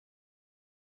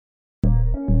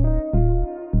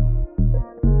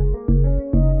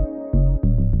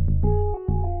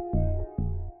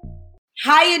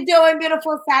How you doing?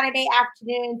 Beautiful Saturday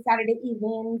afternoon, Saturday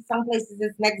evening. Some places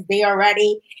it's next day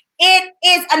already. It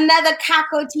is another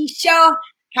Kako T show.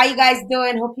 How you guys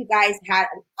doing? Hope you guys had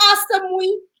an awesome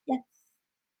week. Yes.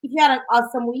 If you had an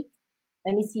awesome week,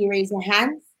 let me see you raise your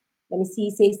hands. Let me see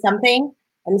you say something.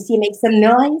 Let me see you make some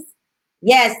noise.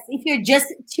 Yes. If you're just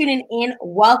tuning in,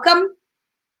 welcome,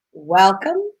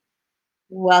 welcome,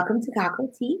 welcome to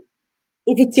Kako T.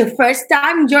 If it's your first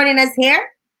time joining us here,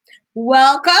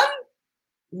 welcome.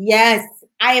 Yes,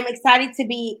 I am excited to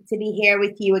be here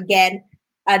with you again.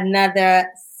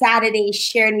 Another Saturday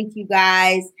sharing with you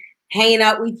guys, hanging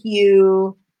out with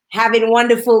you, having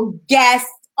wonderful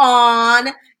guests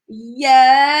on.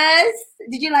 Yes.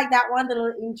 Did you like that one? The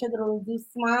little intro, the little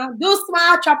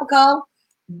Dusma Tropical.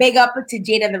 Big up to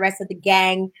Jade and the rest of the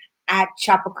gang at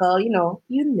Tropical. You know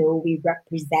we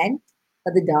represent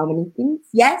the Dominicans.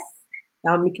 Yes,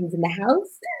 Dominicans in the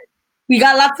house. We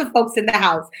got lots of folks in the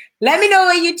house. Let me know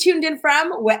where you tuned in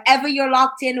from. Wherever you're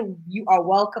locked in, you are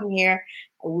welcome here.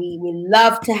 We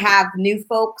love to have new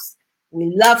folks.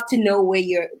 We love to know where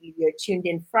you're tuned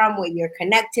in from, where you're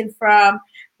connecting from.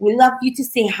 We love you to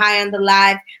say hi on the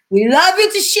live. We love you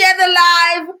to share the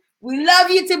live. We love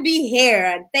you to be here.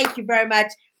 And thank you very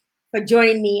much for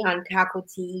joining me on Kako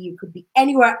T. You could be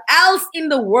anywhere else in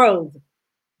the world,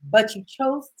 but you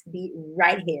chose to be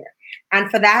right here.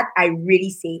 And for that, I really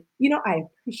say, I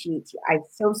appreciate you. I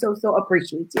so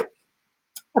appreciate you.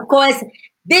 Of course,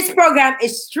 this program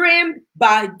is streamed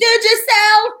by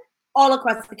Digicel all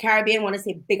across the Caribbean. I want to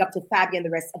say big up to Fabi and the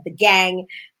rest of the gang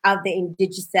out there in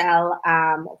Digicel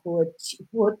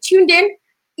who are tuned in.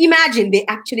 Imagine they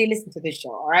actually listen to the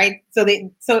show, all right? So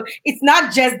it's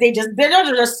not just they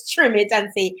don't just stream it and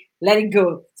say let it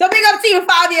go. So big up to you,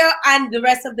 Fabio, and the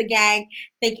rest of the gang.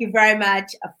 Thank you very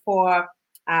much for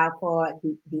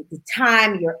the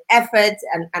time, your efforts,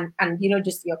 and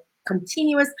just your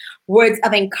continuous words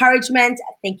of encouragement.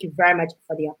 Thank you very much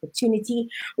for the opportunity.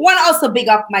 Want to also big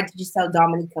up my Digicel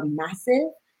Dominica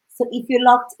Massive. So if you're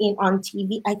locked in on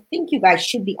TV, I think you guys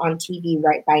should be on TV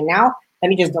right by now. Let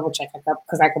me just double check it up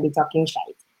because I could be talking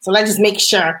shite. So let's just make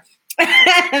sure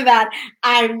that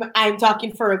I'm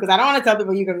talking for it, because I don't want to tell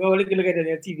people you can go look at it on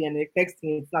your TV and next to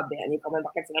me it's not there and you comment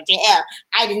back and say, yeah,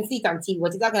 I didn't see it on TV.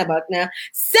 What are you talking about now?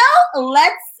 So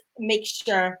let's make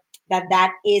sure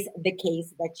that is the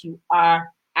case, that you are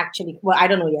actually, well, I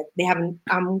don't know yet. They haven't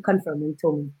confirmed and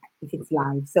told me if it's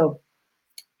live. So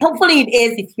hopefully it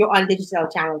is. If you're on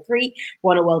Digicel Channel 3,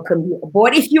 want to welcome you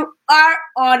aboard. If you are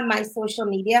on my social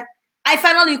media, I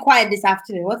finally quiet this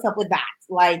afternoon. What's up with that?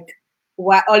 Like,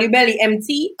 what? All your belly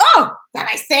empty? Oh, did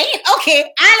I say it?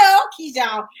 Okay. Hello,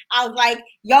 Kijao. I was like,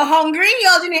 y'all hungry?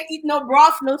 Y'all didn't eat no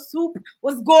broth, no soup.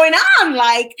 What's going on?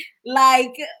 Like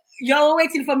y'all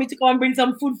waiting for me to come and bring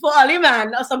some food for Ali,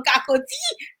 man, or some Kako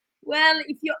tea? Well,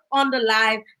 if you're on the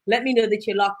live, let me know that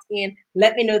you're locked in.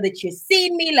 Let me know that you're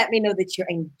seeing me. Let me know that you're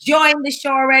enjoying the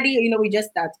show already. We just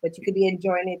started, but you could be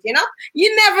enjoying it,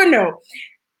 You never know.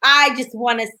 I just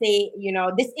want to say,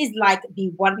 this is like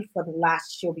the one before the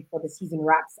last show before the season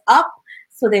wraps up.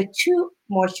 So there are 2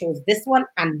 more shows, this one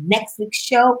and next week's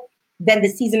show. Then the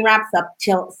season wraps up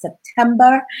till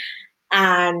September.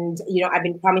 And, I've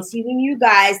been promising you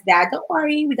guys that don't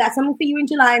worry, we got something for you in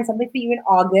July and something for you in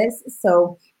August.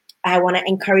 So I want to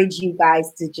encourage you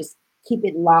guys to just keep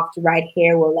it locked right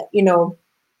here. We'll let you know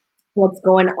what's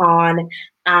going on.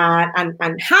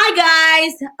 And hi,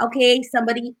 guys. Okay,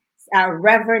 somebody...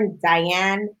 Reverend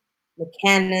Diane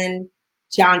McKinnon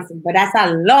Johnson, but that's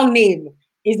a long name,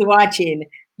 is watching.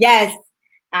 Yes,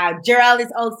 Gerald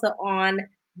is also on.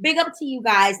 Big up to you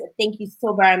guys. Thank you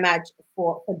so very much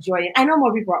for joining. I know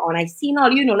more people are on. I've seen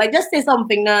all, like just say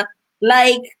something.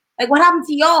 Like what happened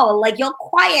to y'all? Like you're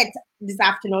quiet this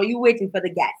afternoon. Are you waiting for the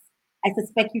guests? I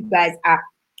suspect you guys are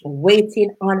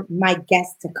waiting on my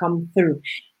guests to come through.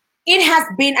 It has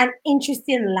been an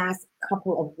interesting last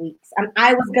couple of weeks, and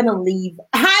I was going to leave.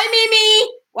 Hi,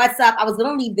 Mimi. What's up? I was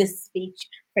going to leave this speech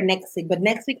for next week, but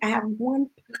next week I have one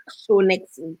show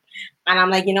next week. And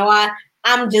I'm like, you know what?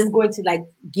 I'm just going to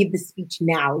give the speech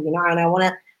now, and I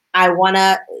want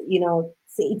to,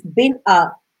 say it's been a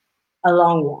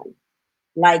long one.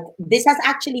 Like this has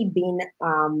actually been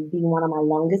one of my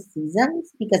longest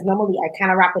seasons, because normally I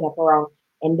kind of wrap it up around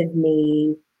end of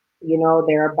May,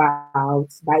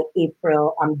 thereabouts. By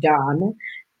April, I'm done.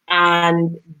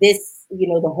 And this,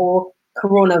 the whole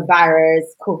coronavirus,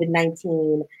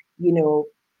 COVID-19,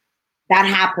 that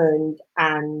happened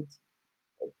and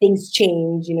things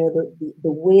changed, the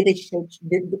way they should,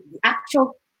 the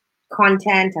actual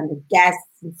content and the guests,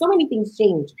 and so many things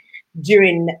changed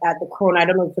during the corona. I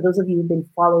don't know, for those of you who've been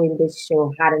following this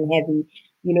show hard and heavy,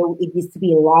 it used to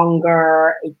be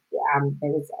longer.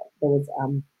 There was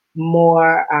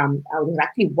more. There was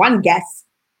actually one guest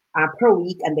per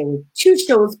week, and there were two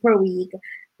shows per week.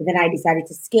 But then I decided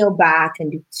to scale back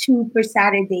and do two per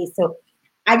Saturday. So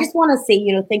I just want to say,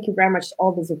 thank you very much to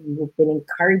all those of you who've been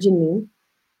encouraging me,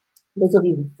 those of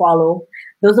you who follow,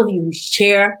 those of you who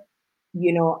share.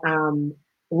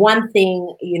 One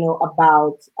thing,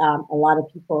 about a lot of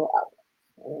people,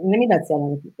 let me not say a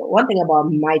lot of people. One thing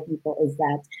about my people is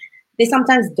that they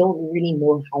sometimes don't really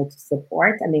know how to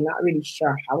support, and they're not really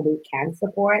sure how they can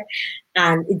support.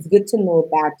 And it's good to know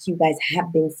that you guys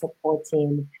have been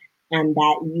supporting and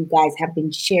that you guys have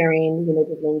been sharing, the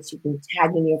links, you've been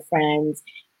tagging your friends,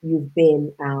 you've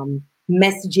been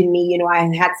messaging me.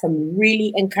 I had some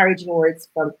really encouraging words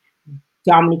from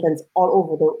Dominicans all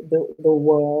over the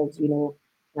world,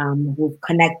 who've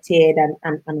connected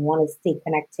and want to stay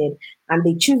connected. And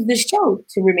they choose the show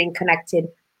to remain connected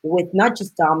with not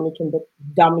just Dominicans,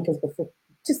 but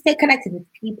to stay connected with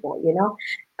people.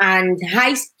 And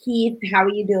hi, Keith, how are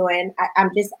you doing? I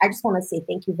just want to say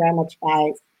thank you very much,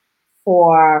 guys,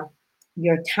 for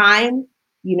your time.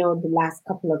 The last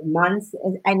couple of months,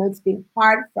 I know it's been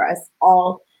hard for us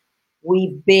all.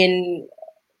 We've been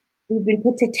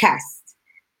put to test,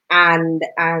 and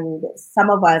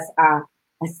some of us are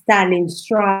standing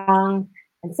strong,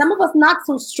 and some of us not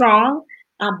so strong.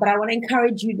 But I want to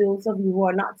encourage you, those of you who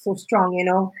are not so strong,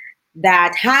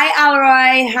 that hi,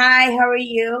 Alroy, hi, how are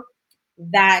you?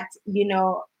 That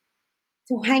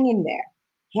to hang in there,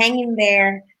 hang in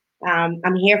there.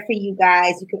 I'm here for you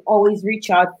guys. You can always reach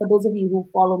out. For those of you who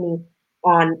follow me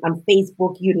on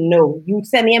Facebook, you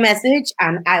send me a message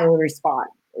and I will respond.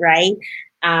 Right?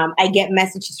 I get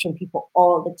messages from people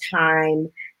all the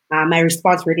time. My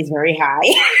response rate is very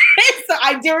high, so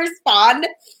I do respond.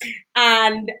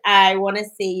 And I want to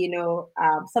say,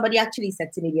 somebody actually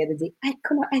said to me the other day,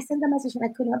 I sent a message and I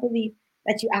could not believe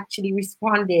that you actually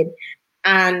responded.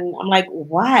 And I'm like,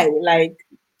 why? Like,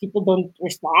 people don't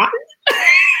respond.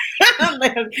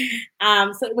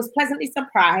 So it was pleasantly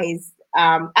surprised.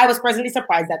 I was pleasantly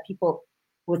surprised that people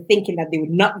were thinking that they were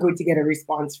not going to get a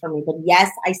response from me. But yes,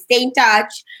 I stay in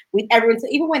touch with everyone. So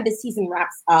even when the season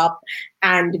wraps up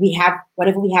and we have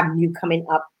whatever we have new coming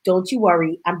up, don't you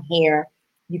worry, I'm here.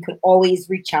 You can always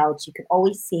reach out. You can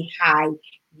always say hi.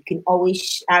 You can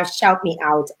always shout me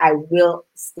out. I will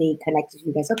stay connected with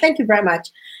you guys. So thank you very much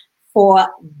for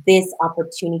this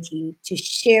opportunity to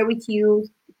share with you,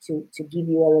 to give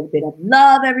you a little bit of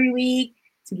love every week,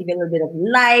 to give you a little bit of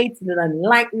light, a little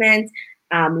enlightenment.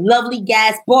 Lovely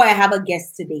guest. Boy, I have a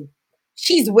guest today.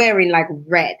 She's wearing like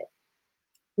red,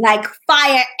 like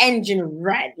fire engine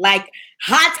red, like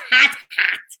hot, hot,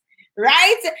 hot,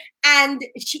 right? And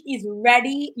she is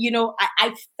ready.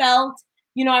 I felt,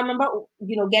 I remember,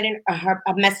 getting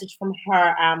a message from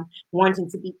her, wanting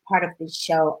to be part of this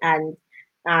show. And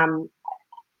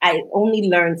I only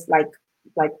learned like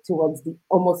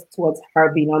almost towards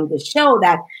her being on the show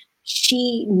that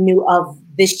she knew of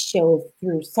this show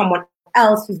through someone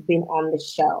else who's been on the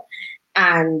show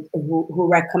and who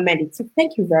recommended. So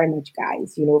thank you very much,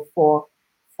 guys,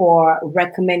 for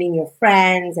recommending your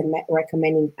friends and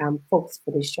recommending folks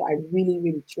for the show. I really,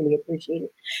 really, truly appreciate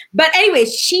it. But anyway,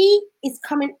 she is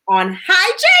coming on.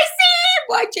 Hi, JC!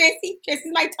 Boy, JC.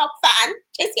 JC's my top fan.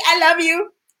 JC, I love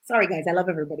you. Sorry, guys, I love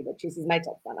everybody, but JC's my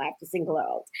top fan. I have to single her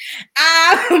out.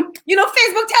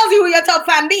 Facebook tells you who your top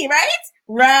fan be, right?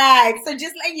 Right. So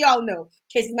just let y'all know.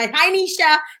 JC's my hi,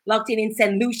 Nisha, locked in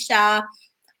St. Lucia.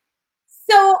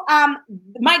 So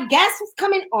my guest was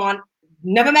coming on.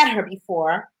 Never met her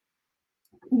before.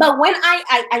 But when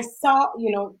I saw,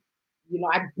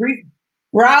 I brief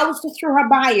browsed through her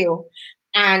bio,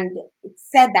 and it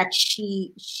said that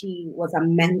she was a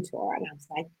mentor. And I was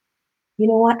like, you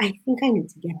know what? I think I need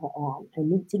to get her on. I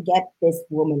need to get this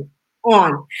woman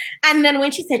on. And then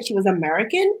when she said she was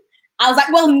American, I was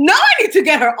like, well, now I need to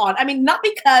get her on. I mean, not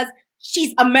because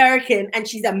she's American and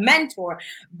she's a mentor,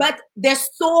 but there's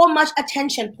so much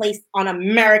attention placed on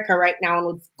America right now and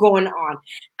what's going on.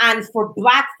 And for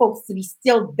Black folks to be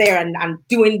still there and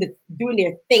doing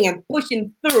their thing and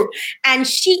pushing through. And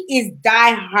she is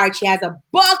diehard. She has a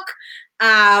book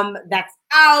that's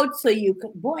out, so you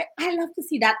can, boy, I love to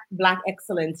see that Black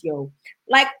excellence, yo.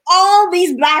 Like, all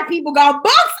these Black people got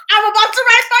books. I'm about to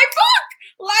write my book.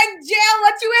 Like, Jail,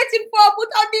 what you waiting for? Put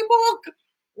out the book,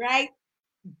 right?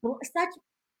 Such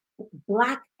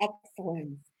Black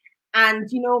excellence. And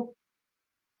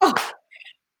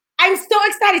I'm so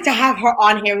excited to have her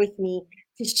on here with me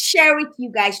to share with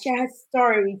you guys, share her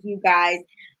story with you guys.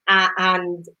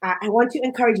 And I want to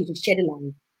encourage you to share the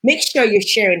live. Make sure you're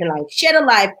sharing the live. Share the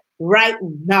live right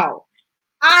now.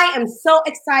 I am so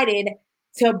excited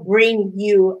to bring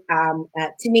you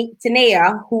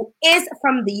Tanea, who is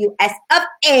from the US of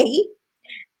A,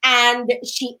 and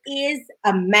she is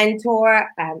a mentor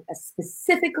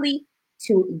specifically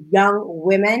to young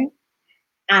women.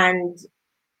 And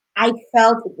I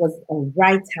felt it was the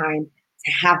right time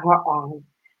to have her on.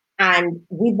 And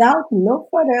without no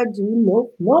further ado, no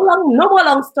more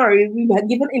long story. We have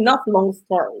given enough long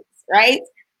stories, right?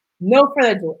 No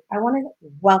further ado, I want to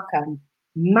welcome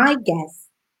my guest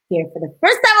here for the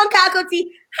first time on Kakoti.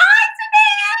 Hi,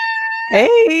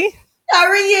 Hey, Tanea. How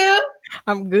are you?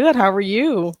 I'm good. How are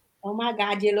you? Oh my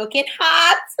God, you're looking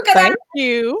hot. Look at that. Thank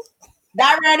you.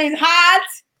 That red is hot.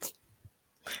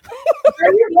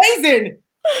 Are you blazing?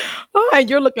 Oh, and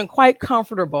you're looking quite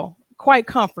comfortable. Quite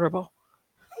comfortable.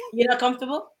 You're not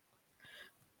comfortable?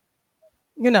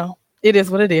 You know, it is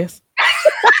what it is.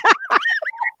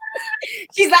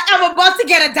 She's like, I'm about to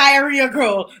get a diarrhea,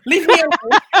 girl. Leave me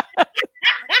alone.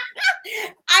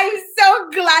 I'm so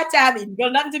glad to have you. You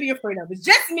got nothing to be afraid of. It's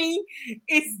just me.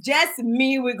 It's just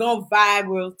me. We're gonna vibe.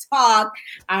 We'll talk,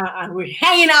 and we're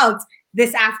hanging out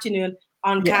this afternoon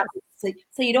on Yes. campus.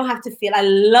 So you don't have to feel. I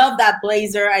love that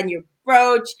blazer and your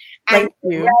brooch and Thank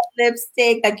your you. red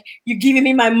lipstick. Like you're giving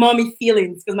me my mommy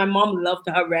feelings because my mom loved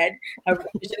her red, her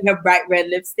bright red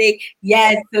lipstick.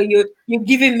 Yes, so you're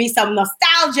giving me some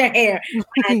nostalgia here,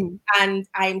 and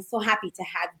I'm so happy to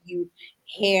have you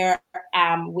here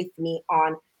with me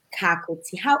on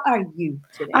Kakoti. How are you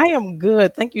today? I am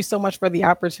good. Thank you so much for the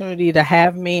opportunity to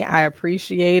have me. I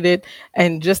appreciate it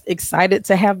and just excited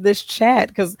to have this chat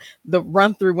because the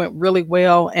run through went really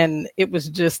well and it was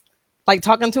just like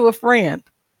talking to a friend.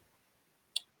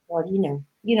 Well, you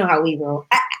know how we roll.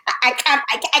 I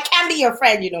can't be your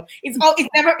friend. It's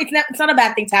not a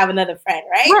bad thing to have another friend,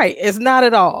 right? Right. It's not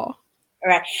at all. All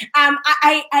right.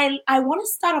 I want to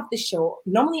start off the show.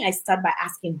 Normally, I start by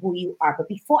asking who you are, but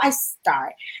before I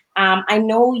start, I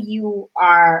know you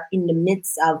are in the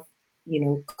midst of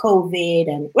COVID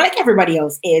and like everybody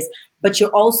else is, but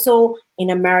you're also in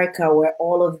America where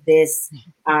all of this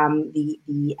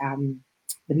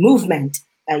the movement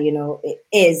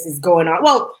is going on.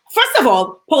 Well, first of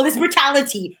all, police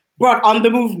brutality brought on the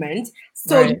movement,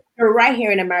 so Right. you're right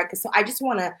here in America. So I just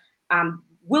want to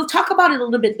we'll talk about it a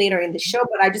little bit later in the show,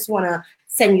 but I just want to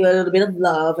send you a little bit of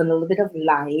love and a little bit of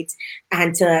light,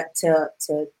 and to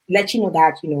let you know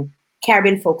that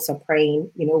Caribbean folks are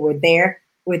praying. We're there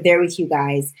with you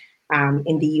guys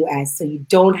in the U.S., so you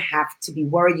don't have to be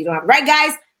worried. You don't have right,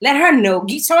 guys. Let her know.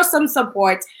 Show her some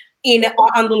support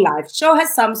on the live. Show her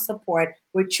some support.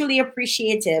 We're truly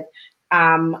appreciative,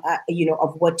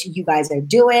 of what you guys are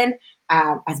doing.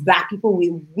 As Black people,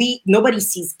 we nobody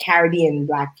sees Caribbean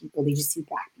Black people; they just see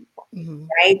Black people,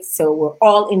 right? So we're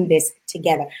all in this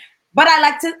together. But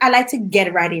I like to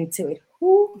get right into it.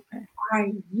 Who are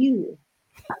you?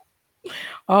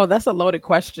 Oh, that's a loaded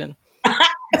question.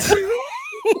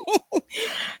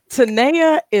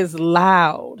 Tanea is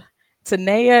loud.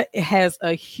 Tanea has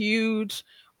a huge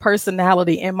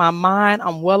personality. In my mind,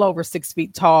 I'm well over 6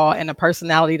 feet tall and a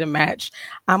personality to match.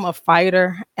 I'm a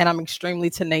fighter and I'm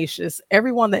extremely tenacious.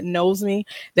 Everyone that knows me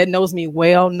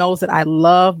well, knows that I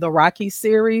love the Rocky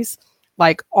series,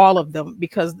 like all of them,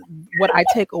 because what I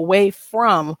take away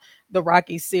from the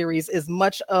Rocky series is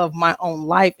much of my own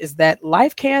life is that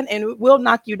life can and it will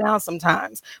knock you down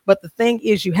sometimes. But the thing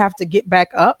is, you have to get back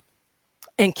up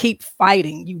and keep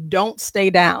fighting. You don't stay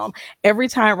down. Every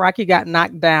time Rocky got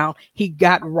knocked down, he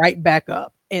got right back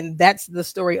up. And that's the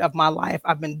story of my life.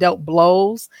 I've been dealt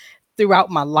blows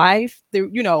throughout my life,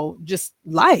 through, just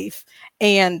life.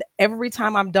 And every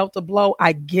time I'm dealt a blow,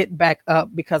 I get back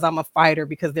up because I'm a fighter,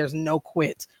 because there's no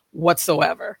quit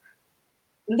whatsoever.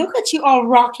 Look at you all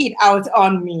rocking out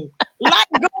on me. Like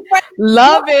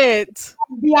Love it.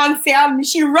 Beyonce on me.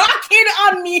 She rocking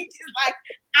on me. She's like,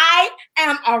 I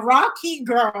am a Rocky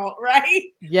girl, right?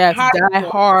 Yes, die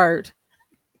hard.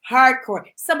 Hardcore.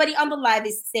 Somebody on the live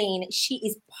is saying she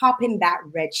is popping that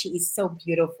red. She is so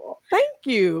beautiful. Thank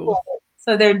you.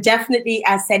 So they're definitely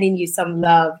sending you some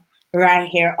love right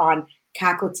here on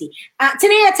Kakoti.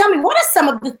 Tanea, tell me, what are some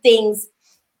of the things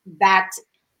that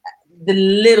the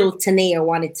little Tanea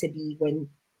wanted to be when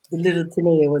the little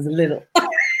Tanea was little?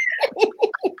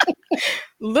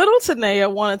 Little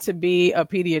Tanea wanted to be a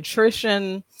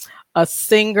pediatrician, a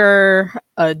singer,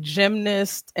 a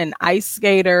gymnast, an ice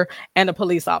skater, and a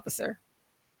police officer.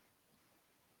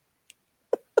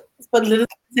 But little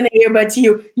Tanea, but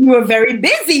you were very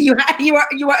busy. You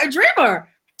were a dreamer.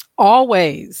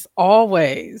 Always.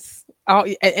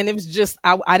 And it was just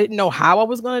I didn't know how I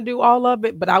was going to do all of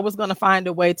it, but I was going to find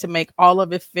a way to make all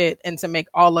of it fit and to make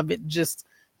all of it just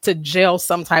to gel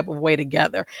some type of way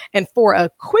together. And for a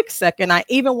quick second, I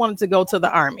even wanted to go to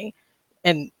the Army.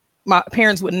 And my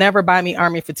parents would never buy me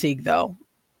Army fatigue, though.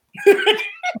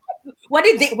 What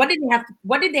did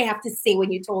they have to say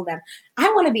when you told them,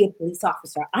 I want to be a police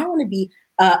officer, I want to be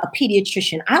a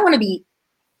pediatrician, I want to be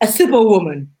a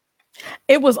superwoman?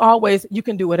 It was always, you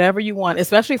can do whatever you want,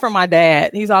 especially from my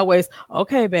dad. He's always,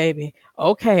 okay, baby.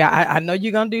 Okay. I know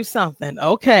you're going to do something.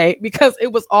 Okay. Because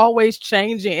it was always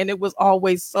changing and it was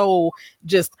always so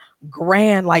just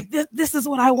grand. Like this is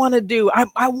what I want to do.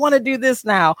 I want to do this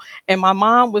now. And my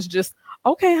mom was just,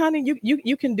 okay, honey,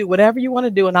 you can do whatever you want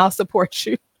to do and I'll support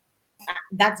you.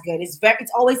 That's good.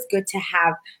 It's always good to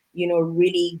have,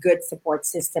 really good support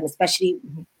system, especially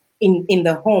in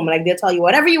the home. Like they'll tell you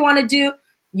whatever you want to do,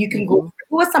 you can go.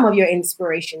 Who are some of your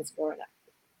inspirations growing up?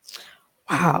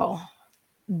 Wow.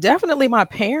 Definitely my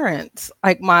parents.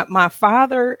 Like my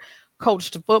father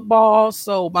coached football.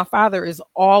 So my father is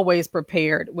always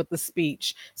prepared with the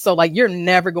speech. So like, you're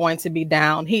never going to be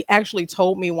down. He actually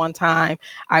told me one time,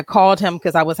 I called him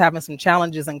because I was having some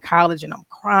challenges in college and I'm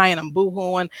crying, I'm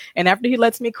boo-hooing. And after he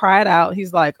lets me cry it out,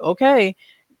 he's like, okay,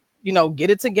 get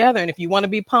it together. And if you want to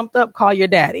be pumped up, call your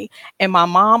daddy. And my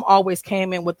mom always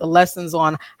came in with the lessons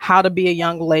on how to be a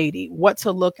young lady, what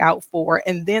to look out for.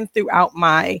 And then throughout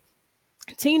my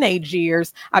teenage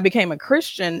years, I became a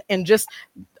Christian, and just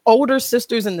older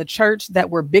sisters in the church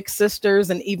that were big sisters,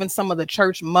 and even some of the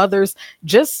church mothers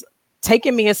just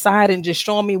taking me aside and just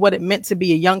showing me what it meant to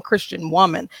be a young Christian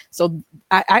woman. So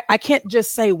I can't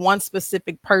just say one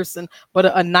specific person, but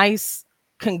a nice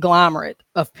conglomerate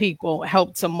of people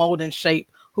helped to mold and shape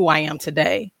who I am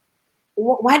today.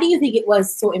 Why do you think it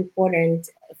was so important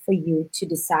for you to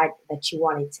decide that you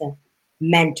wanted to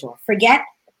mentor? Forget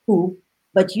who,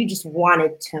 but you just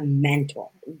wanted to mentor.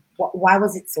 Why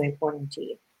was it so important to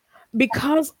you?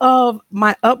 Because of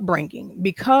my upbringing,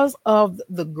 because of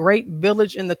the great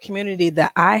village in the community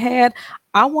that I had,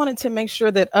 I wanted to make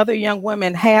sure that other young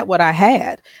women had what I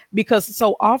had, because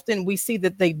so often we see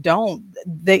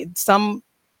that some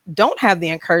don't have the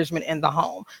encouragement in the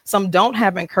home. Some don't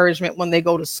have encouragement when they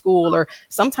go to school, or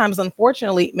sometimes,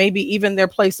 unfortunately, maybe even their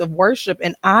place of worship.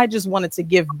 And I just wanted to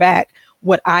give back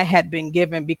what I had been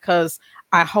given, because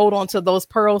I hold on to those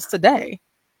pearls today.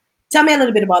 Tell me a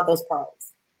little bit about those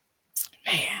pearls.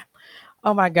 Man,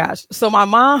 oh my gosh. So my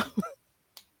mom,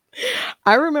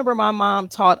 I remember my mom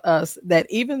taught us that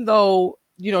even though,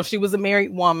 she was a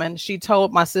married woman, she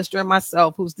told my sister and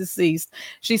myself, who's deceased,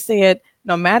 she said,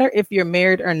 no matter if you're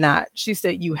married or not, she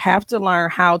said, you have to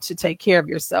learn how to take care of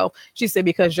yourself. She said,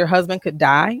 because your husband could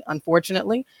die,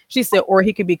 unfortunately. She said, or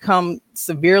he could become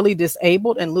severely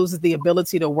disabled and loses the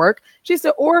ability to work. She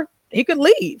said, or he could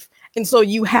leave. And so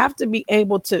you have to be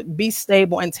able to be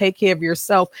stable and take care of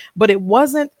yourself. But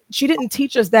she didn't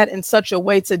teach us that in such a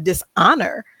way to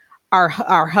dishonor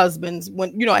our husbands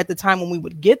when, at the time when we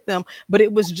would get them. But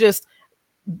it was just,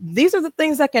 these are the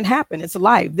things that can happen. It's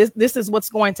life. This is what's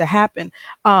going to happen.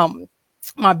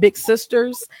 My big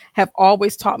sisters have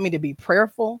always taught me to be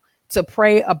prayerful, to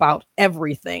pray about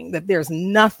everything, that there's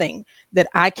nothing that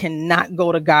I cannot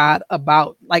go to God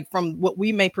about, like from what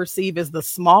we may perceive as the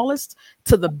smallest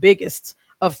to the biggest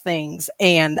of things.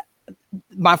 And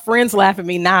my friends laugh at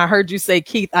me now. I heard you say,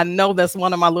 Keith, I know that's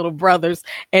one of my little brothers,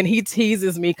 and he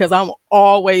teases me because I'm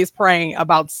always praying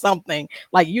about something.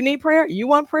 Like, you need prayer? You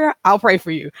want prayer? I'll pray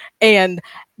for you. And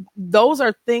those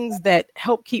are things that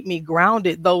help keep me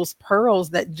grounded. Those pearls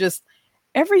that just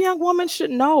every young woman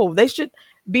should know. They should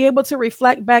be able to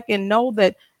reflect back and know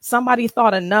that somebody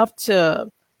thought enough to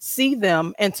see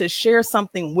them and to share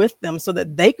something with them so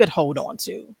that they could hold on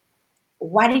to.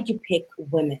 Why did you pick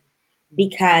women?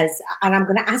 Because, and I'm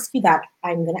going to ask you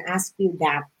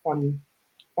that from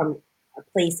a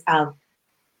place of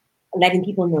letting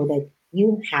people know that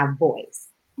you have boys,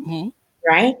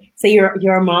 right? So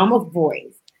you're a mom of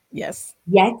boys. Yes.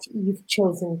 Yet you've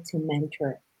chosen to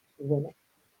mentor women.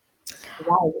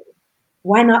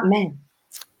 Why not men?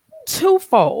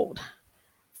 Twofold.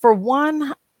 For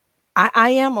one, I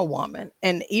am a woman,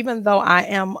 and even though I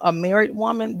am a married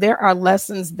woman, there are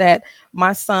lessons that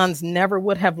my sons never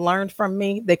would have learned from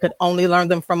me. They could only learn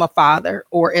them from a father,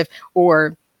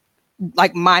 or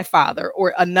like my father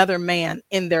or another man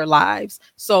in their lives.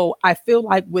 So I feel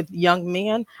like with young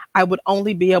men, I would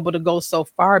only be able to go so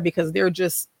far, because there's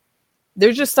just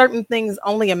certain things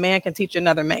only a man can teach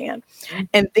another man.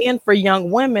 And then for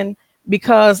young women,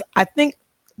 because I think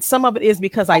some of it is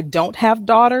because I don't have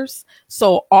daughters.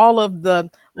 So all of the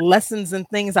lessons and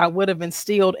things I would have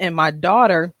instilled in my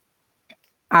daughter,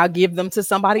 I'll give them to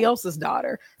somebody else's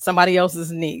daughter, somebody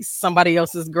else's niece, somebody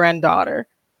else's granddaughter.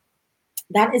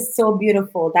 That is so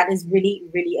beautiful. That is really,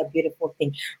 really a beautiful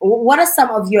thing. What are some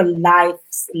of your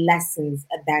life's lessons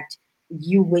that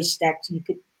you wish that you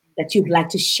could, that you'd like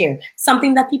to share?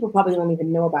 Something that people probably don't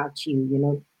even know about you, you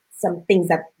know, some things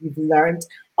that you've learned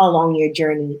along your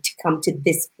journey to come to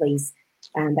this place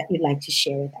that you'd like to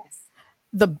share with us.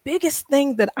 The biggest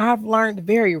thing that I've learned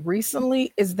very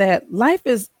recently is that life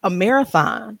is a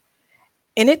marathon.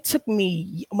 And it took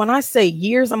me, when I say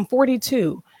years, I'm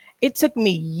 42. It took me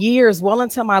years, well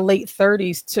into my late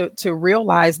 30s, to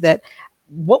realize that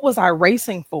what was I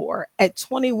racing for? At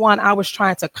 21, I was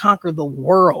trying to conquer the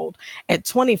world. At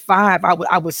 25,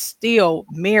 I was still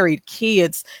married,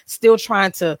 kids, still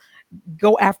trying to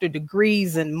go after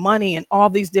degrees and money and all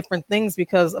these different things,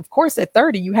 because of course at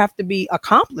 30 you have to be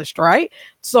accomplished, right?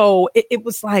 So it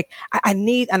was like I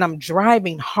need, and I'm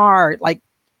driving hard, like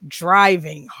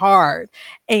driving hard.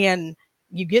 And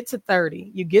you get to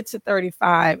 30, you get to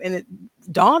 35, and it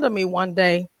dawned on me one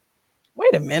day,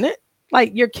 wait a minute,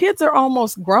 like your kids are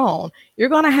almost grown. You're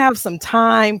going to have some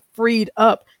time freed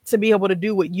up to be able to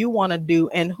do what you want to do.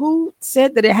 And who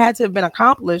said that it had to have been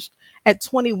accomplished at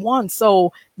 21?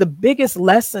 So the biggest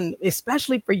lesson,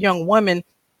 especially for young women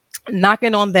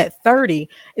knocking on that 30,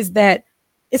 is that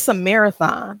it's a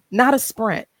marathon, not a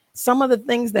sprint. Some of the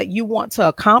things that you want to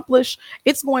accomplish,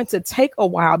 it's going to take a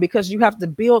while because you have to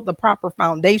build the proper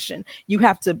foundation. You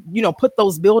have to, put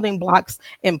those building blocks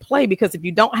in play, because if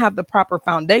you don't have the proper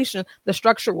foundation, the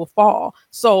structure will fall.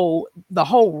 So the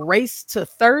whole race to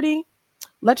 30,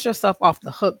 let yourself off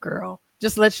the hook, girl.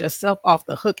 Just let yourself off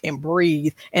the hook and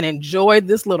breathe and enjoy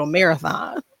this little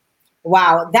marathon.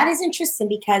 Wow, that is interesting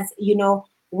because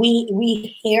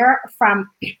we hear from,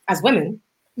 as women,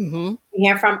 Mm-hmm. we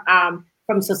hear from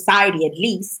society at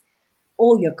least,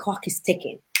 oh, your clock is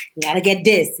ticking. You gotta get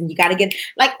this, and you gotta get,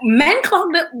 like, men clock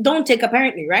don't tick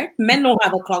apparently, right? Men don't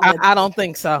have a clock. I don't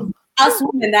think so. Us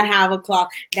women that have a clock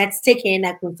that's ticking,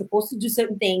 that we're supposed to do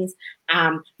certain things.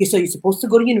 You're supposed to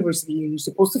go to university, and you're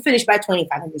supposed to finish by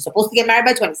 25, and you're supposed to get married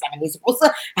by 27, you're supposed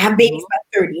to have babies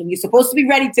by 30, and you're supposed to be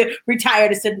ready to retire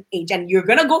at a certain age, and you're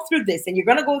gonna go through this, and you're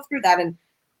gonna go through that. And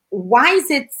why is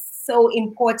it so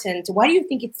important? Why do you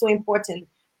think it's so important,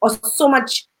 or so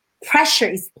much pressure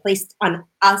is placed on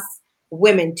us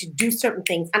women to do certain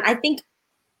things? And I think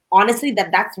honestly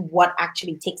that's what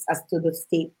actually takes us to the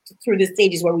state, through the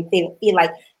stages where we feel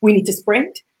like we need to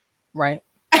sprint, right?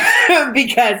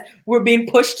 Because we're being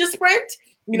pushed to sprint.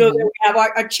 We have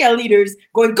our cheerleaders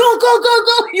going, go, go, go,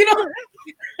 go,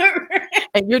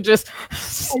 and you're just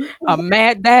a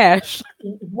mad dash.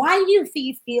 Why do you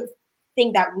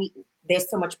think that there's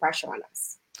so much pressure on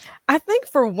us? I think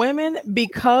for women,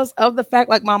 because of the fact,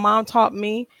 like my mom taught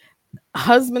me,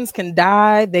 husbands can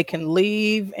die, they can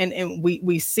leave, and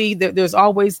we see that there's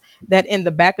always that in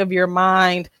the back of your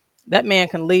mind, that man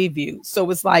can leave you.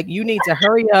 So it's like, you need to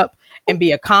hurry up and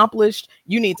be accomplished.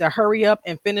 You need to hurry up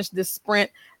and finish this sprint,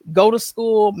 go to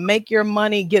school, make your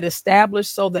money, get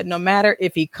established, so that no matter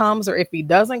if he comes or if he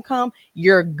doesn't come,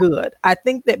 you're good. I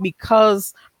think that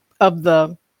because of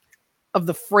the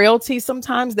frailty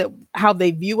sometimes, that how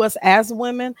they view us as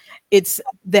women, it's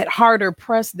that harder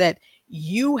press that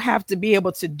you have to be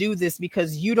able to do this,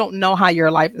 because you don't know how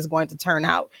your life is going to turn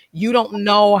out. You don't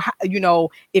know how,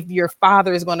 if your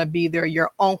father is going to be there, your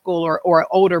uncle or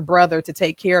older brother to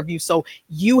take care of you. So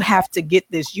you have to get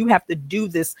this, you have to do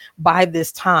this by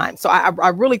this time. So I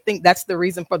really think that's the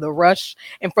reason for the rush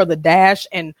and for the dash.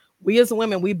 And we as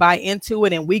women, we buy into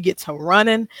it and we get to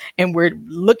running, and we're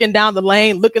looking down the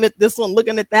lane, looking at this one,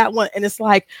 looking at that one. And it's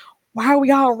like, why are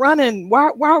we all running?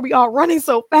 Why are we all running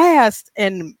so fast?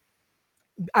 And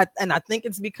I think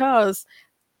it's because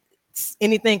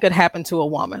anything could happen to a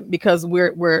woman, because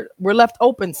we're left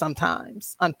open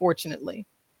sometimes, unfortunately.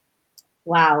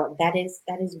 Wow, that is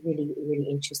really, really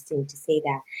interesting to say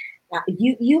that. Now,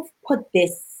 you've put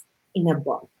this in a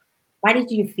book. Why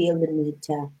did you feel the need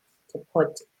to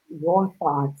put your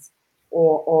thoughts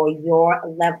or your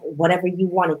level, whatever you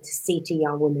wanted to say to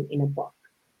young women, in a book?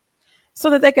 So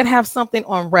that they could have something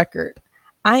on record.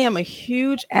 I am a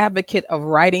huge advocate of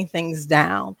writing things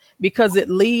down, because it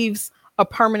leaves a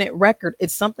permanent record.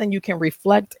 It's something you can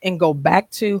reflect and go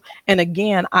back to. And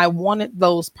again, I wanted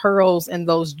those pearls and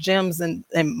those gems and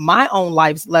my own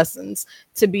life's lessons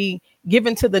to be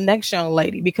given to the next young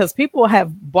lady, because people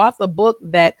have bought the book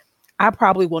that I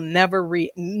probably will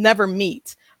never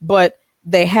meet, but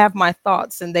they have my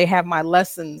thoughts and they have my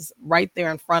lessons right there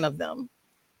in front of them.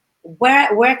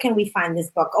 Where can we find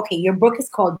this book? Okay, your book is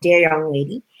called Dear Young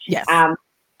Lady. Yes.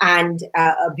 And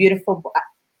a beautiful,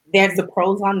 there's the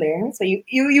pros on there, so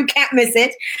you can't miss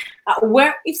it.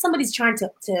 Where, if somebody's trying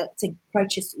to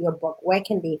purchase your book, where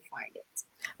can they find it?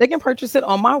 They can purchase it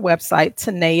on my website,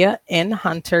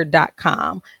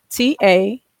 taneyanhunter.com. TANEYAN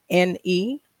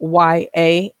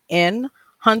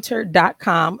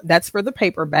hunter.com. That's for the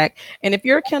paperback. And if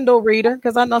you're a Kindle reader,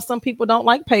 because I know some people don't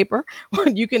like paper,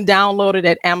 you can download it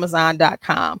at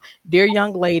amazon.com. Dear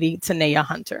Young Lady, Tanea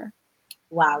Hunter.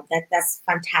 Wow, that's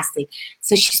fantastic.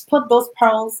 So she's put those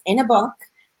pearls in a book,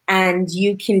 and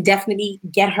you can definitely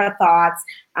get her thoughts.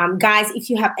 Guys, if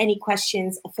you have any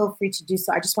questions, feel free to do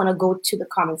so. I just want to go to the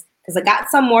comments because I got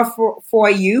some more for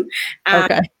you.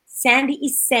 Okay. Sandy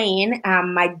is saying,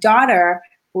 my daughter,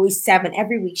 who is 7,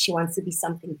 every week she wants to be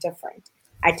something different.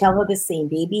 I tell her the same,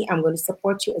 baby, I'm going to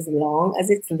support you as long as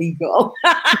it's legal.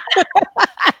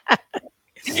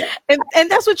 And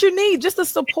that's what you need, just the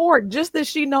support, just that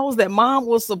she knows that mom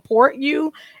will support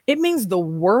you. It means the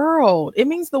world. It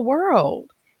means the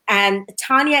world. And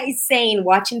Tanya is saying,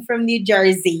 watching from New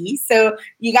Jersey. So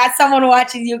you got someone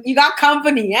watching you. You got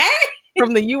company, eh?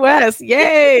 From the U.S.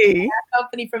 Yay.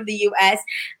 Company from the U.S.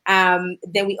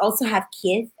 Then we also have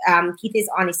Keith. Keith is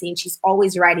honest saying she's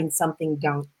always writing something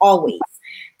down. Always.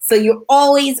 So you're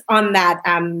always on that.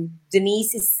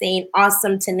 Denise is saying,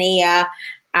 awesome, Tanea.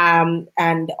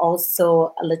 And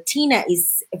also Latina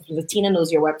is, if Latina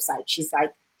knows your website, she's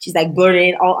like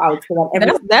blurting it all out. So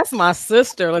that's my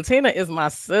sister. Latina is my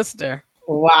sister.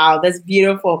 Wow, that's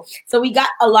beautiful. So we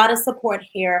got a lot of support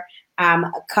here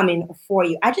coming for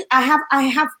you. I have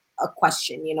a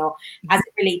question, as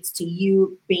it relates to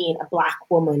you being a Black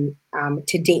woman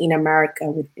today in America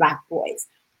with Black boys.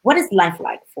 What is life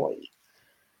like for you?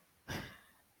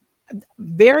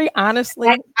 Very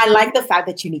honestly, I like the fact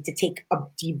that you need to take a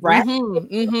deep breath.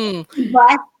 Deep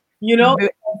breath,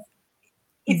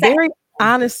 Very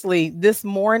honestly, this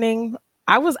morning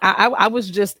I was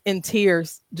just in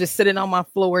tears, just sitting on my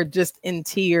floor, just in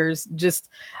tears. Just,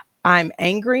 I'm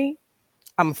angry,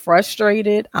 I'm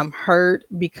frustrated, I'm hurt,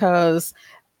 because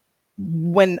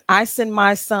when I send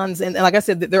my sons, and like I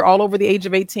said, they're all over the age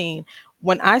of 18.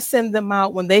 When I send them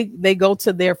out, when they go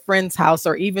to their friend's house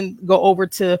or even go over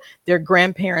to their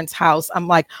grandparents' house, I'm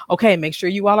like, okay, make sure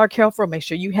you all are careful. Make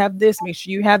sure you have this. Make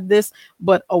sure you have this.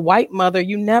 But a white mother,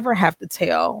 you never have to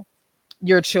tell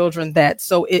your children that.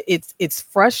 So it's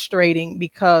frustrating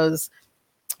because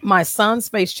my sons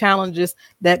face challenges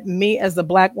that me as a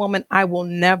Black woman, I will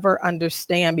never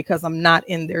understand because I'm not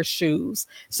in their shoes.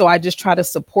 So I just try to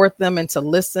support them and to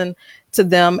listen to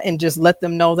them and just let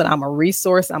them know that I'm a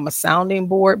resource, I'm a sounding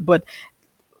board. But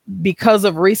because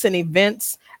of recent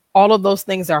events, all of those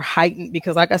things are heightened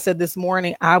because, like I said this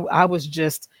morning, I was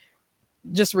just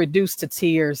reduced to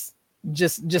tears,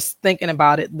 just thinking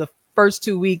about it. The first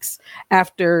 2 weeks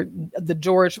after the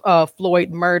George Floyd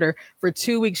murder, for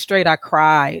 2 weeks straight, I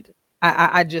cried.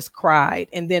 I just cried.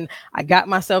 And then I got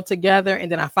myself together,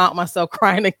 and then I found myself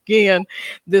crying again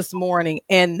this morning.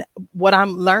 And what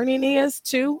I'm learning is,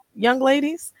 too, young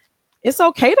ladies, it's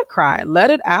okay to cry. Let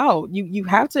it out. You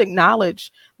have to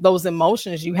acknowledge those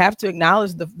emotions. You have to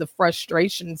acknowledge the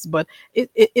frustrations. But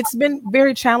it's been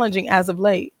very challenging as of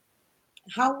late.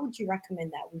 How would you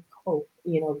recommend that we cope,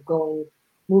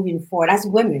 moving forward as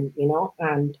women,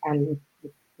 and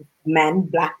men,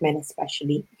 Black men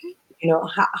especially,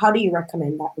 how do you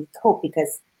recommend that we cope?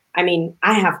 Because I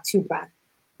have 2 Black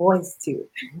boys too,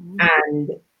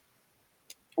 and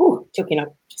choking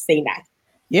up just saying that.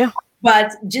 Yeah.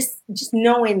 But just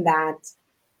knowing that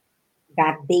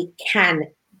they can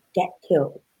get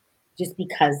killed just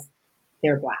because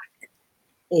they're Black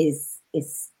is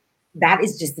just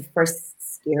the first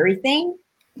scary thing.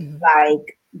 Mm-hmm.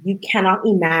 Like, you cannot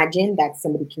imagine that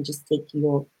somebody can just take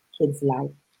your kid's life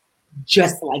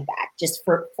just like that, just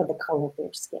for the color of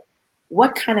their skin.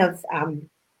 What kind of I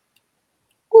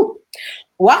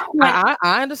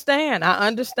understand.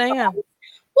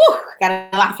 Gotta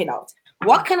laugh it out.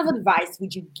 What kind of advice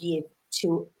would you give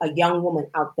to a young woman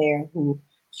out there who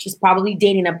she's probably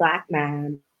dating a Black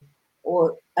man,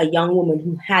 or a young woman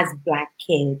who has Black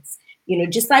kids?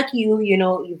 Just like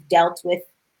you've dealt with,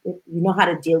 you know how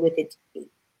to deal with it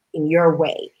in your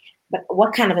way. But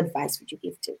what kind of advice would you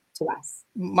give to us?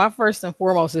 My first and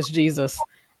foremost is Jesus.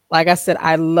 Like I said,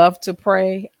 I love to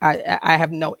pray. I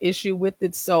have no issue with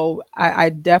it. So I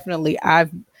definitely,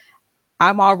 I'm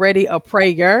already a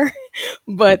prayer,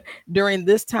 but during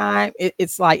this time, it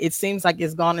seems like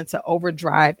it's gone into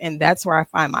overdrive. And that's where I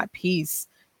find my peace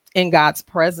in God's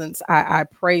presence. I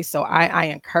pray. So I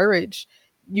encourage,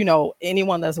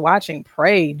 anyone that's watching,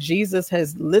 pray. Jesus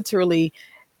has literally,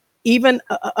 even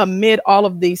amid all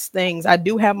of these things, I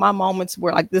do have my moments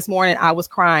where, like this morning, I was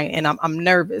crying and I'm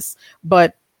nervous.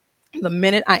 But the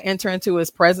minute I enter into his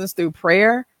presence through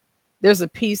prayer, there's a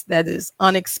peace that is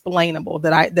unexplainable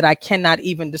that I cannot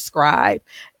even describe.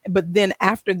 But then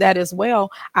after that as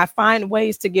well, I find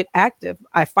ways to get active.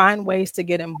 I find ways to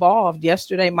get involved.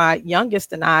 Yesterday, my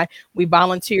youngest and I, we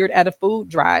volunteered at a food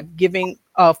drive, giving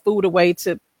food away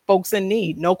to folks in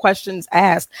need. No questions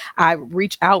asked. I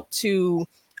reach out to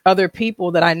other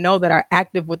people that I know that are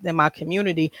active within my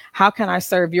community. How can I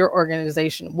serve your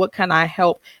organization? What can I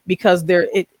help? Because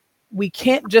we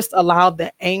can't just allow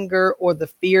the anger or the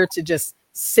fear to just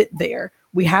sit there.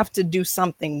 We have to do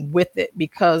something with it,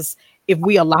 because if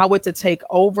we allow it to take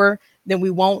over, then we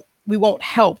won't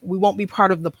help. We won't be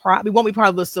part of we won't be part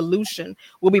of the solution.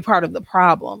 We'll be part of the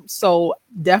problem. So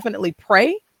definitely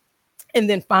pray and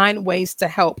then find ways to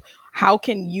help. How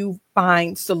can you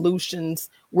find solutions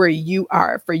where you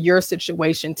are for your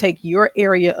situation? Take your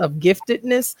area of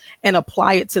giftedness and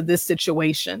apply it to this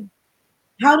situation.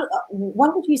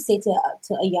 What would you say to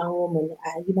a young woman?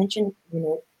 You mentioned,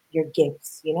 your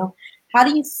gifts, what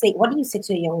do you say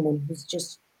to a young woman who's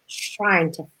just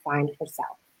trying to find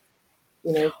herself?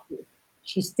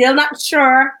 She's still not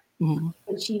sure,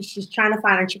 but she's trying to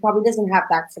find, and she probably doesn't have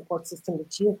that support system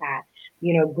that you had,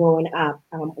 growing up.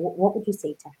 What would you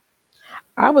say to her?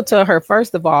 I would tell her,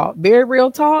 first of all, very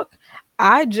real talk.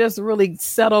 I just really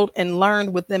settled and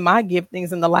learned within my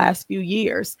giftings in the last few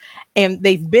years, and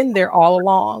they've been there all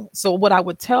along. So what I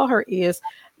would tell her is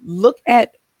look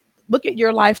at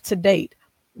your life to date.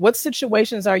 What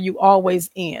situations are you always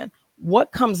in?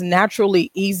 What comes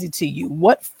naturally easy to you?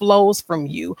 What flows from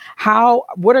you?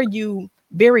 What are you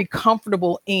very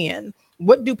comfortable in?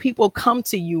 What do people come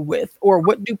to you with, or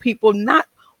what do people not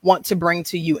want to bring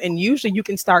to you? And usually you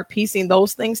can start piecing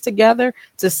those things together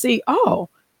to see, oh,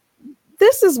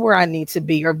 this is where I need to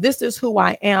be, or this is who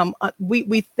I am.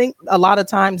 We think a lot of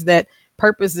times that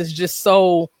purpose is just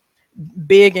so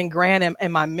big and grand.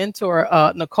 And my mentor,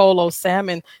 Nicole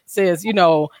Salmon, says,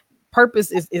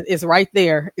 purpose is right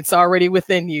there. It's already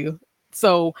within you.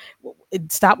 So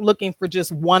stop looking for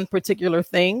just one particular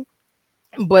thing,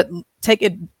 but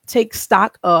take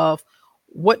stock of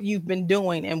what you've been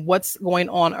doing and what's going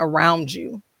on around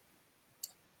you.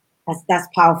 That's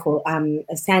powerful.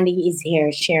 Sandy is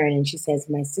here sharing, and she says,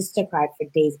 my sister cried for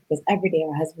days because every day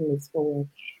her husband leaves for work,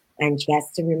 and she has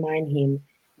to remind him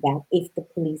that if the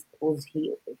police pulls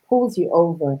you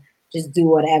over, just do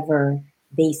whatever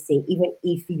they say. Even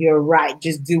if you're right,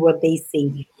 just do what they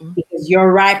say, because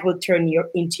your right will turn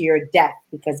into your death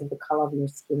because of the color of your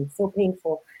skin. It's so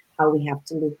painful how we have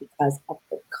to live because of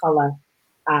the color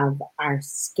of our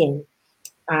skin.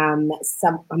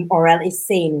 Aurel is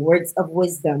saying words of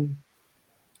wisdom.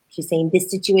 She's saying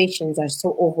these situations are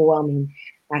so overwhelming.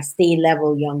 Stay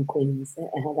level, young queens.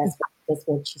 That's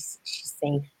what she's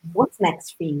saying. What's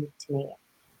next for you, Tanea?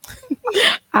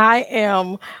 I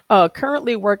am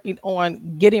currently working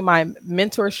on getting my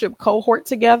mentorship cohort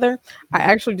together. I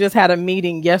actually just had a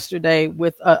meeting yesterday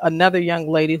with another young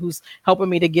lady who's helping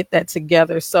me to get that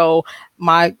together. So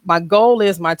my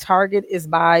target is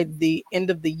by the end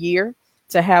of the year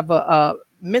to have a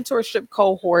mentorship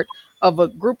cohort of a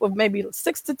group of maybe 10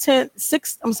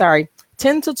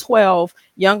 to 12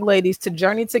 young ladies to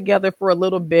journey together for a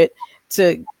little bit,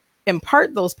 to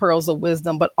impart those pearls of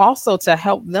wisdom, but also to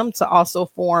help them to also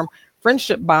form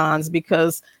friendship bonds,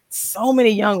 because so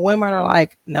many young women are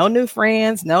like, no new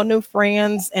friends.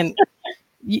 And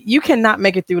you cannot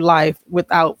make it through life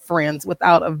without friends,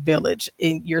 without a village.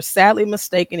 And you're sadly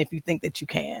mistaken if you think that you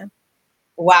can.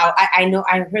 Wow, I know.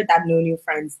 I heard that no new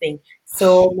friends thing.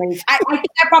 So many. I think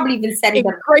I probably even said it.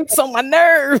 It grates on my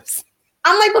nerves.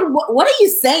 I'm like, but what are you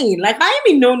saying? Like, I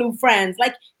mean, no new friends.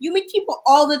 Like, you meet people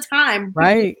all the time,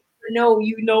 right?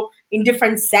 In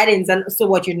different settings, and so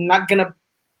what? You're not gonna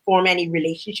form any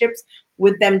relationships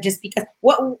with them just because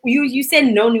what you said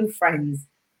no new friends.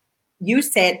 You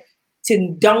said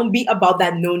to don't be about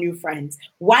that no new friends.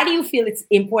 Why do you feel it's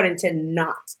important to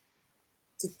not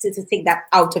to take that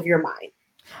out of your mind?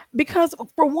 Because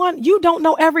for one, you don't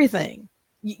know everything.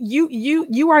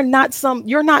 You're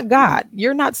not God.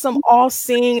 You're not some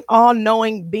all-seeing,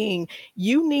 all-knowing being.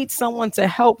 You need someone to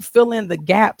help fill in the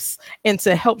gaps and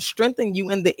to help strengthen you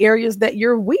in the areas that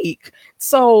you're weak.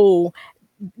 So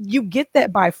you get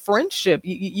that by friendship.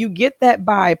 You get that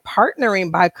by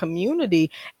partnering, by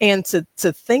community. And to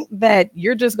think that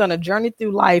you're just going to journey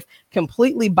through life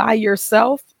completely by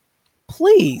yourself,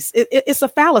 please, it's a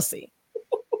fallacy.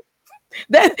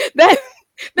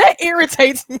 That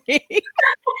irritates me.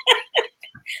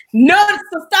 No,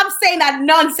 so stop saying that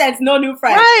nonsense. No new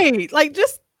friends. Right. Like,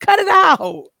 just cut it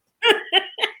out.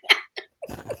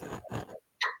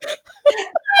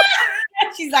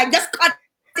 She's like, just cut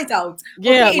it out.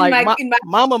 Yeah, okay, like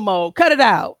mama mode. Cut it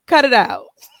out. Cut it out.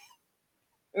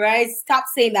 right? Stop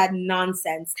saying that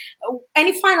nonsense.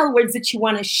 Any final words that you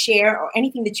want to share, or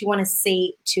anything that you want to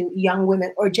say to young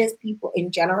women or just people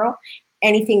in general?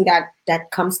 Anything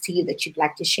that comes to you that you'd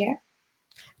like to share?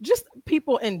 Just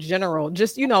people in general,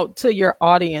 just, to your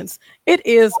audience, it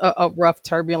is a rough,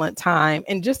 turbulent time.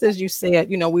 And just as you said,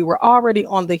 we were already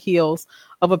on the heels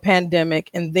of a pandemic,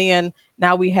 and then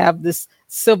now we have this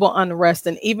civil unrest.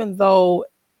 And even though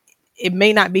it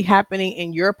may not be happening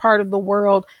in your part of the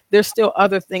world, there's still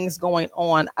other things going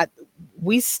on.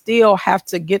 We still have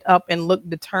to get up and look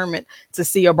determined to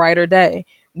see a brighter day.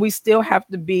 We still have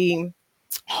to be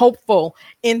hopeful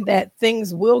in that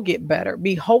things will get better.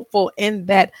 Be hopeful in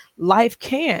that life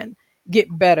can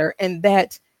get better, and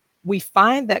that we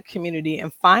find that community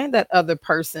and find that other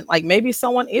person. Like maybe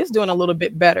someone is doing a little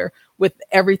bit better with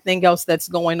everything else that's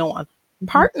going on.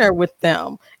 Partner with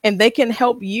them, and they can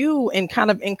help you and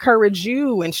kind of encourage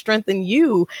you and strengthen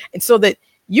you, and so that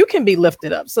you can be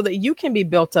lifted up, so that you can be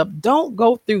built up. Don't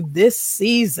go through this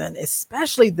season,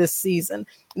 especially this season,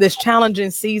 this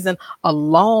challenging season,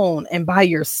 alone and by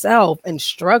yourself and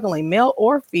struggling, male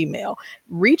or female.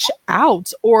 Reach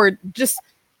out, or just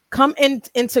come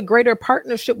into greater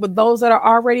partnership with those that are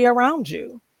already around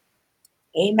you.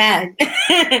 Amen.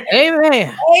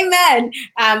 Amen. Amen.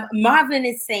 Marvin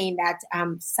is saying that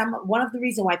one of the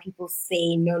reasons why people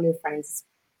say no new friends is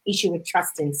issue with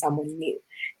trusting someone new.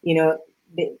 Young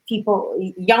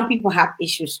people have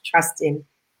issues trusting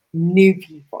new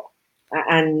people,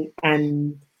 and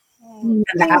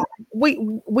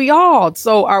we all.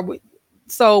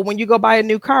 So when you go buy a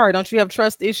new car, don't you have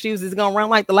trust issues? Is it gonna run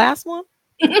like the last one?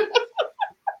 I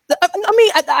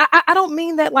mean, I don't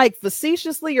mean that like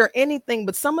facetiously or anything,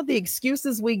 but some of the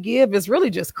excuses we give is really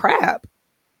just crap.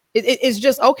 It's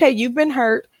just, okay, you've been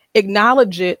hurt,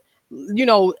 acknowledge it,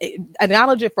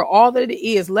 acknowledge it for all that it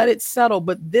is, let it settle.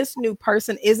 But this new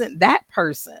person isn't that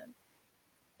person.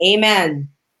 Amen.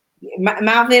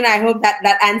 Marvin, I hope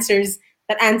that answers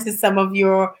some of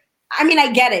your, I mean,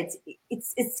 I get it.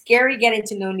 It's scary getting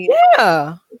to know new.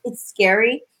 Yeah. It's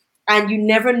scary, and you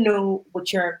never know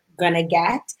what you're gonna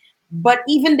get. But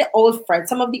even the old friends,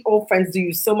 some of the old friends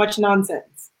do so much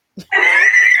nonsense.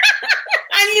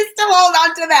 And you still hold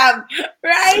on to them,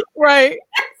 right? Right.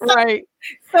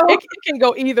 So it can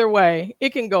go either way.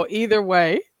 It can go either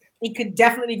way. It could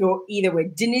definitely go either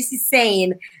way. Denise is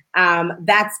saying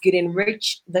that's good.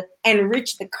 Enrich the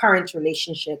current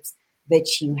relationships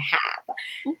that you have.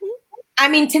 Mm-hmm. I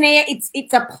mean, Tanea,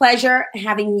 it's a pleasure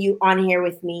having you on here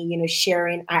with me,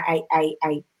 sharing.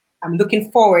 I'm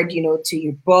looking forward, to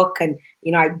your book, and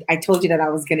I told you that I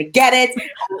was going to get it.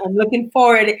 I'm looking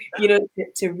forward,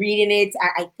 to reading it.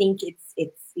 I think it's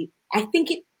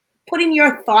putting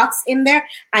your thoughts in there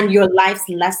and your life's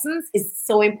lessons is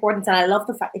so important. And I love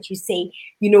the fact that you say,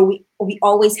 we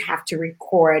always have to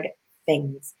record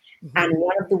things. Mm-hmm. And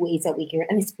one of the ways that we can,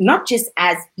 and it's not just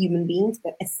as human beings,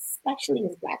 but especially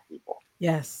as Black people.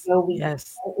 Yes. We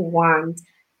want,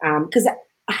 because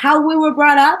how we were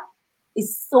brought up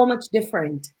is so much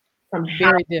different from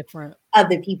how different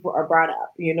other people are brought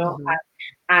up, Mm-hmm.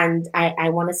 And I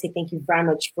want to say thank you very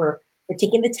much for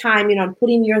taking the time, and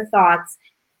putting your thoughts,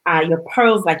 your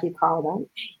pearls, like you call them,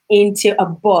 into a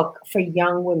book for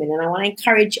young women. And I want to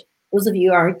encourage those of you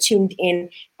who are tuned in.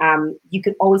 You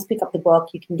can always pick up the book.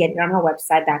 You can get it on her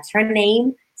website. That's her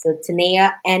name. So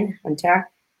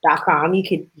TaneaNHunter.com. You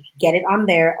could get it on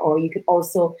there, or you could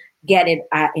also get it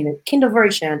in a Kindle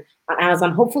version on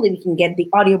Amazon. Hopefully we can get the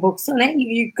audiobook soon.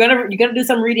 You're gonna do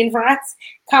some reading for us?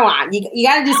 Come on, you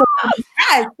gotta do something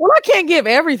for us. Well, I can't give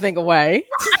everything away.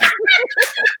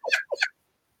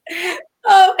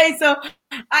 Okay, so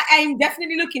I'm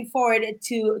definitely looking forward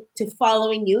to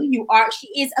following you. She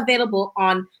is available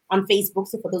on Facebook.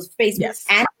 So for those Facebook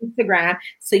and Instagram,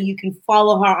 so you can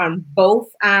follow her on both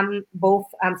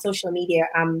social media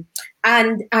and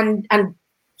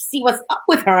see what's up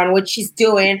with her and what she's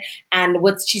doing and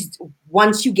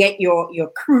once you get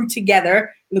your crew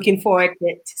together. Looking forward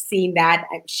to seeing that.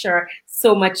 I'm sure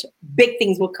so much big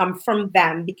things will come from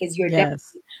them, because you're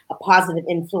definitely a positive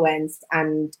influence,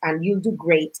 and you'll do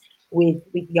great with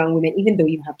young women, even though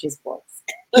you have just boys.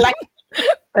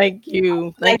 Thank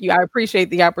you. I appreciate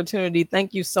the opportunity.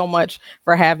 Thank you so much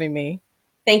for having me.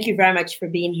 Thank you very much for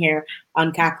being here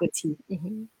on Kako Tea.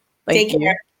 Mm-hmm. Take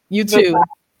care. You too.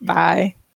 Bye.